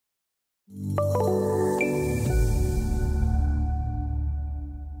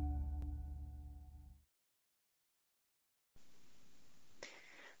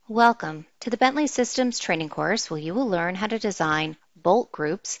Welcome to the Bentley Systems training course where you will learn how to design bolt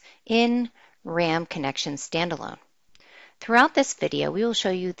groups in RAM Connection Standalone. Throughout this video, we will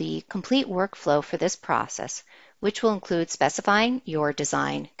show you the complete workflow for this process, which will include specifying your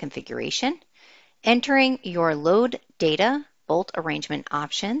design configuration, entering your load data, bolt arrangement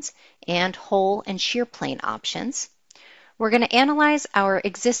options, and hole and shear plane options. We're going to analyze our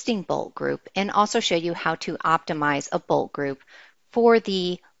existing bolt group and also show you how to optimize a bolt group for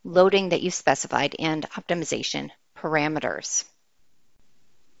the loading that you specified and optimization parameters.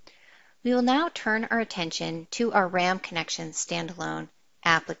 We will now turn our attention to our RAM Connection Standalone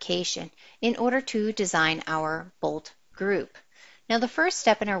application in order to design our bolt group. Now, the first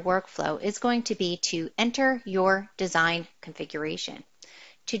step in our workflow is going to be to enter your design configuration.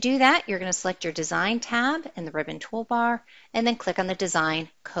 To do that, you're going to select your Design tab in the ribbon toolbar and then click on the Design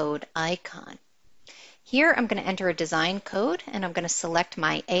Code icon. Here, I'm going to enter a design code and I'm going to select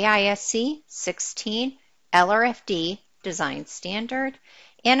my AISC 16 LRFD design standard,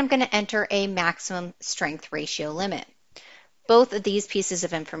 and I'm going to enter a maximum strength ratio limit. Both of these pieces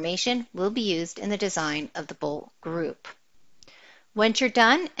of information will be used in the design of the bolt group. Once you're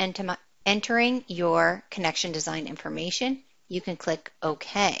done entering your connection design information, you can click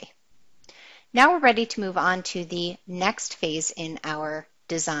OK. Now we're ready to move on to the next phase in our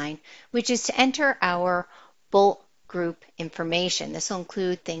design, which is to enter our bolt group information. This will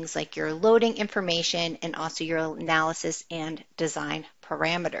include things like your loading information and also your analysis and design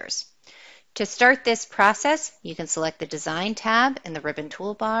parameters. To start this process, you can select the Design tab in the ribbon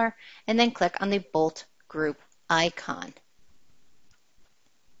toolbar and then click on the bolt group icon.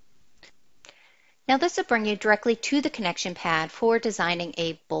 Now this will bring you directly to the connection pad for designing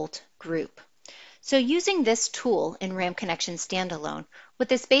a bolt group. So using this tool in RAM Connection Standalone, what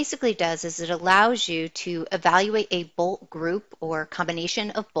this basically does is it allows you to evaluate a bolt group or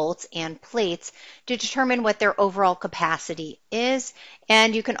combination of bolts and plates to determine what their overall capacity is,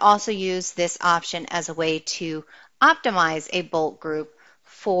 and you can also use this option as a way to optimize a bolt group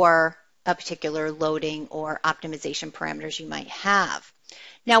for a particular loading or optimization parameters you might have.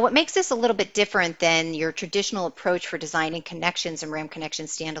 Now, what makes this a little bit different than your traditional approach for designing connections in RAM Connection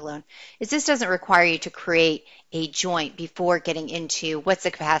Standalone is this doesn't require you to create a joint before getting into what's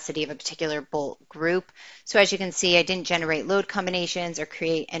the capacity of a particular bolt group. So as you can see, I didn't generate load combinations or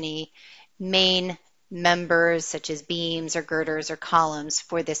create any main members such as beams or girders or columns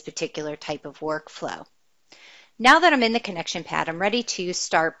for this particular type of workflow. Now that I'm in the connection pad, I'm ready to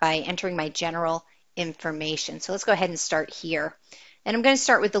start by entering my general information. So let's go ahead and start here. And I'm going to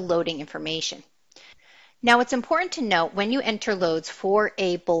start with the loading information. Now it's important to note when you enter loads for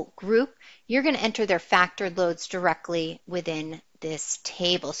a bolt group, you're going to enter their factored loads directly within this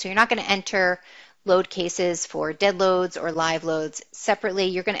table. So you're not going to enter load cases for dead loads or live loads separately.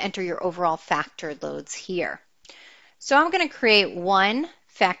 You're going to enter your overall factored loads here. So I'm going to create one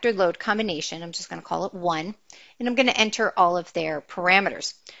factored load combination. I'm just going to call it 1, and I'm going to enter all of their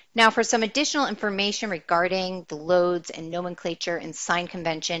parameters. Now for some additional information regarding the loads and nomenclature and sign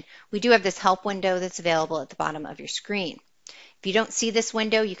convention, we do have this help window that's available at the bottom of your screen. If you don't see this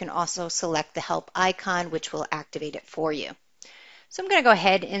window, you can also select the help icon, which will activate it for you. So I'm going to go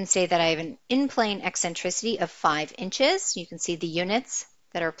ahead and say that I have an in-plane eccentricity of 5 inches. You can see the units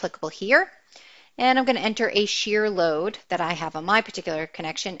that are applicable here. And I'm going to enter a shear load that I have on my particular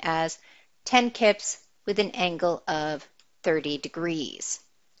connection as 10 kips with an angle of 30 degrees.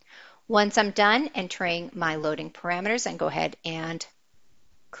 Once I'm done entering my loading parameters, I can go ahead and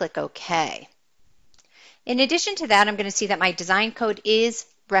click OK. In addition to that, I'm going to see that my design code is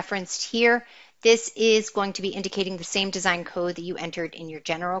referenced here. This is going to be indicating the same design code that you entered in your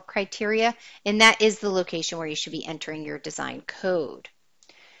general criteria, and that is the location where you should be entering your design code.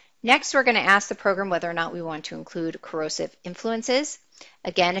 Next, we're going to ask the program whether or not we want to include corrosive influences.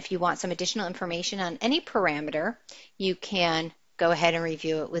 Again, if you want some additional information on any parameter, you can go ahead and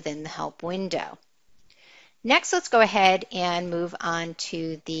review it within the help window. Next, let's go ahead and move on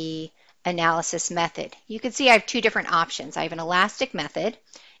to the analysis method. You can see I have 2 different options. I have an elastic method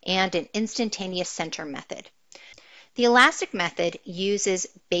and an instantaneous center method. The elastic method uses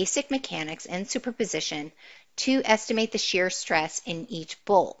basic mechanics and superposition to estimate the shear stress in each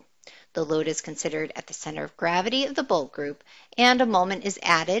bolt. The load is considered at the center of gravity of the bolt group, and a moment is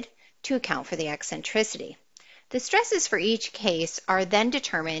added to account for the eccentricity. The stresses for each case are then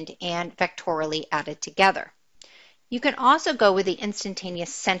determined and vectorially added together. You can also go with the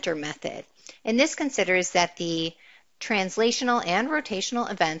instantaneous center method, and this considers that the translational and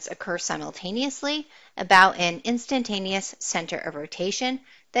rotational events occur simultaneously about an instantaneous center of rotation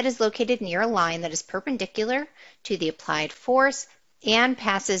that is located near a line that is perpendicular to the applied force and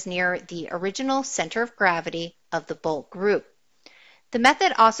passes near the original center of gravity of the bolt group. The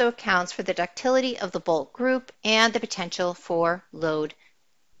method also accounts for the ductility of the bolt group and the potential for load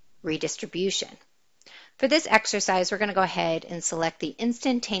redistribution. For this exercise, we're going to go ahead and select the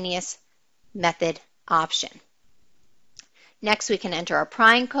instantaneous method option. Next, we can enter our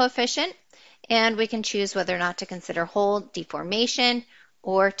prying coefficient, and we can choose whether or not to consider hole deformation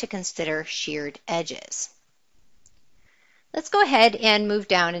or to consider sheared edges. Let's go ahead and move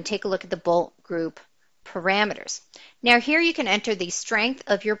down and take a look at the bolt group parameters. Now here you can enter the strength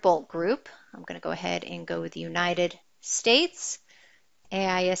of your bolt group. I'm going to go ahead and go with the United States,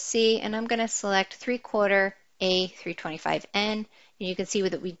 AISC, and I'm going to select 3/4 A325N, and you can see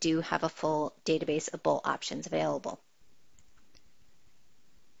that we do have a full database of bolt options available.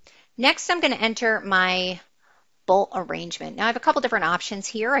 Next, I'm going to enter my bolt arrangement. Now I have a couple different options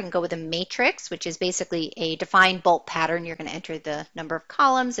here. I can go with a matrix, which is basically a defined bolt pattern. You're going to enter the number of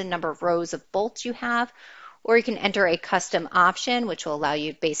columns and number of rows of bolts you have, or you can enter a custom option, which will allow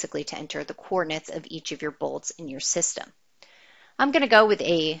you basically to enter the coordinates of each of your bolts in your system. I'm going to go with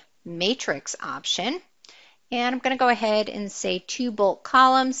a matrix option, and I'm going to go ahead and say 2 bolt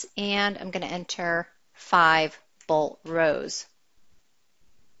columns, and I'm going to enter 5 bolt rows.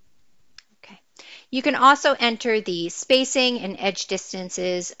 You can also enter the spacing and edge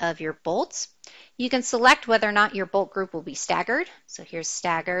distances of your bolts. You can select whether or not your bolt group will be staggered. So here's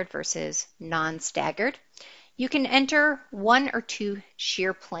staggered versus non-staggered. You can enter 1 or 2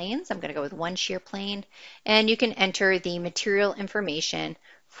 shear planes. I'm going to go with 1 shear plane. And you can enter the material information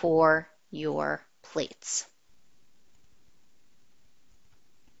for your plates.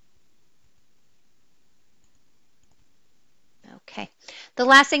 Okay, the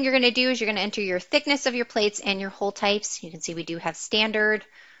last thing you're going to do is you're going to enter your thickness of your plates and your hole types. You can see we do have standard,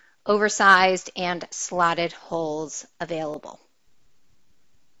 oversized, and slotted holes available.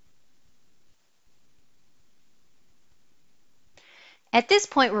 At this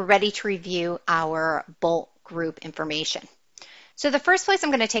point, we're ready to review our bolt group information. So the first place I'm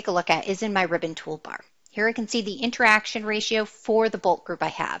going to take a look at is in my ribbon toolbar. Here I can see the interaction ratio for the bolt group I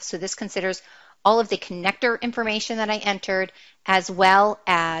have. So this considers all of the connector information that I entered, as well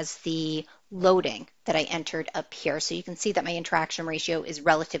as the loading that I entered up here. So you can see that my interaction ratio is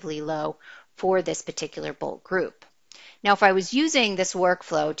relatively low for this particular bolt group. Now, if I was using this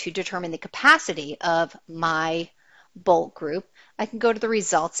workflow to determine the capacity of my bolt group, I can go to the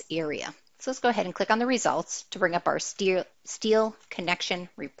results area. So let's go ahead and click on the results to bring up our steel connection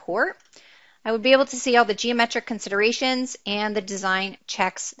report. I would be able to see all the geometric considerations and the design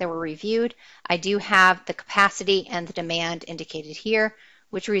checks that were reviewed. I do have the capacity and the demand indicated here,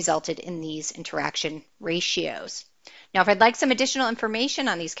 which resulted in these interaction ratios. Now, if I'd like some additional information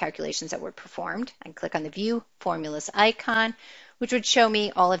on these calculations that were performed, I can click on the View Formulas icon, which would show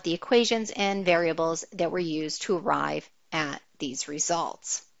me all of the equations and variables that were used to arrive at these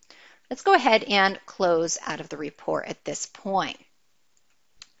results. Let's go ahead and close out of the report at this point.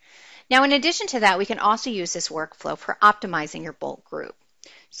 Now, in addition to that, we can also use this workflow for optimizing your bolt group.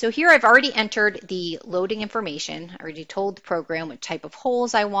 So here I've already entered the loading information. I already told the program what type of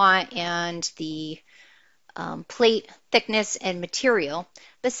holes I want and the plate thickness and material.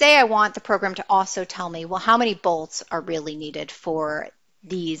 But say I want the program to also tell me, well, how many bolts are really needed for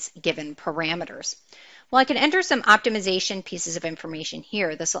these given parameters. Well, I can enter some optimization pieces of information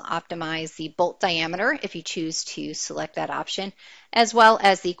here. This will optimize the bolt diameter if you choose to select that option, as well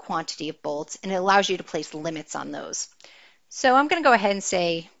as the quantity of bolts, and it allows you to place limits on those. So I'm going to go ahead and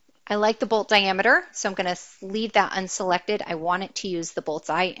say, I like the bolt diameter, so I'm going to leave that unselected. I want it to use the bolts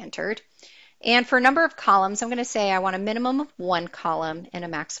I entered. And for number of columns, I'm going to say I want a minimum of 1 column and a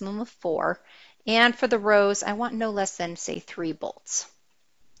maximum of 4. And for the rows, I want no less than, say, 3 bolts.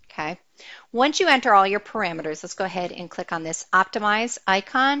 Okay. Once you enter all your parameters, let's go ahead and click on this Optimize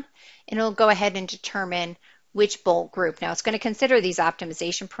icon, and it'll go ahead and determine which bolt group. Now, it's going to consider these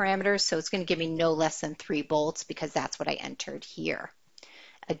optimization parameters, so it's going to give me no less than 3 bolts because that's what I entered here.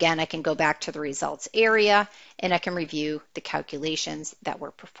 Again, I can go back to the results area, and I can review the calculations that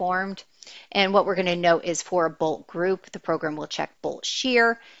were performed. And what we're going to note is for a bolt group, the program will check bolt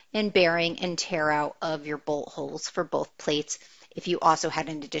shear and bearing and tear out of your bolt holes for both plates. If you also had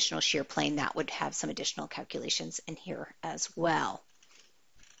an additional shear plane, that would have some additional calculations in here as well.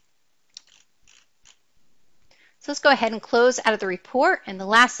 So let's go ahead and close out of the report. And the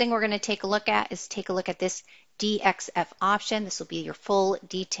last thing we're going to take a look at is take a look at this DXF option. This will be your full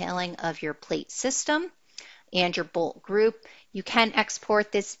detailing of your plate system. and your bolt group. You can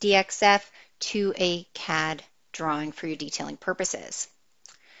export this DXF to a CAD drawing for your detailing purposes.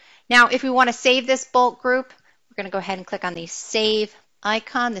 Now, if we want to save this bolt group, we're going to go ahead and click on the Save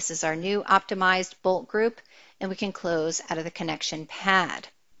icon. This is our new optimized bolt group, and we can close out of the connection pad.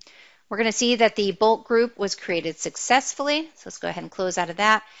 We're going to see that the bolt group was created successfully. So let's go ahead and close out of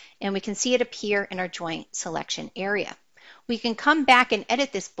that, and we can see it appear in our joint selection area. We can come back and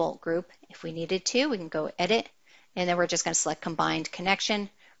edit this bolt group if we needed to. We can go Edit, and then we're just going to select Combined Connection.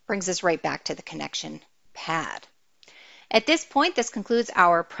 Brings us right back to the connection pad. At this point, this concludes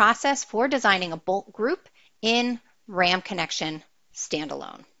our process for designing a bolt group in RAM Connection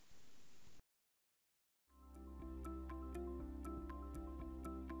Standalone.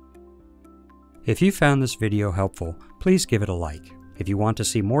 If you found this video helpful, please give it a like. If you want to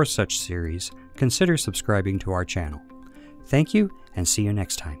see more such series, consider subscribing to our channel. Thank you, and see you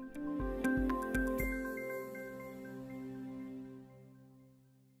next time.